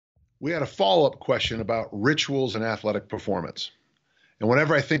We had a follow-up question about rituals and athletic performance. And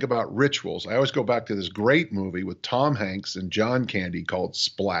whenever I think about rituals, I always go back to this great movie with Tom Hanks and John Candy called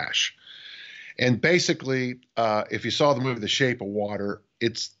Splash. And basically, if you saw the movie The Shape of Water,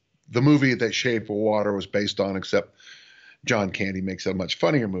 it's the movie that Shape of Water was based on, except John Candy makes it a much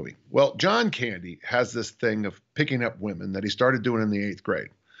funnier movie. Well, John Candy has this thing of picking up women that he started doing in the 8th grade.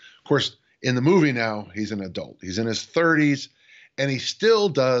 Of course, in the movie now, he's an adult. He's in his 30s, and he still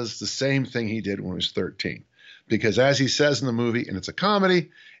does the same thing he did when he was 13. Because as he says in the movie, and it's a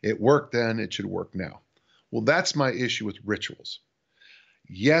comedy, it worked then, it should work now. Well, that's my issue with rituals.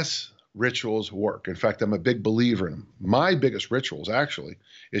 Yes, rituals work. In fact, I'm a big believer in them. My biggest rituals, actually,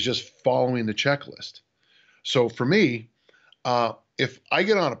 is just following the checklist. So for me, if I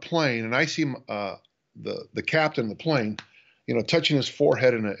get on a plane and I see the captain of the plane, touching his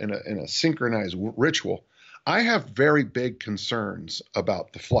forehead in a synchronized ritual, I have very big concerns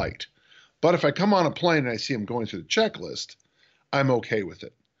about the flight. But if I come on a plane and I see him going through the checklist, I'm okay with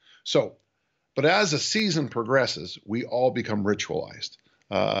it. But as the season progresses, we all become ritualized.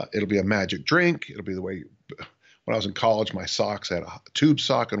 It'll be a magic drink. It'll be the way, when I was in college, my socks, I had a tube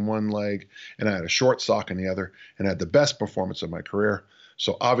sock on one leg and I had a short sock on the other, and I had the best performance of my career.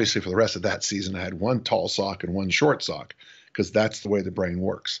 So obviously for the rest of that season, I had one tall sock and one short sock because that's the way the brain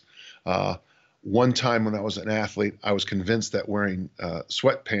works. One time when I was an athlete, I was convinced that wearing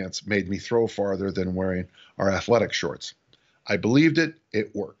sweatpants made me throw farther than wearing our athletic shorts. I believed it,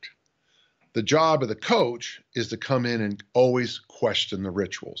 it worked. The job of the coach is to come in and always question the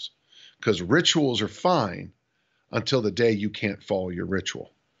rituals, because rituals are fine until the day you can't follow your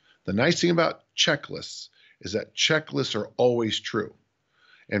ritual. The nice thing about checklists is that checklists are always true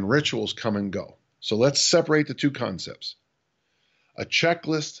and rituals come and go. So let's separate the two concepts. A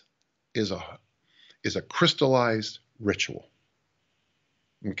checklist is a crystallized ritual,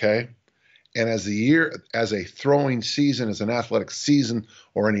 okay? And as a throwing season, as an athletic season,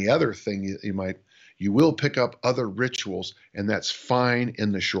 or any other thing you will pick up other rituals, and that's fine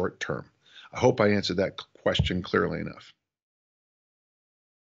in the short term. I hope I answered that question clearly enough.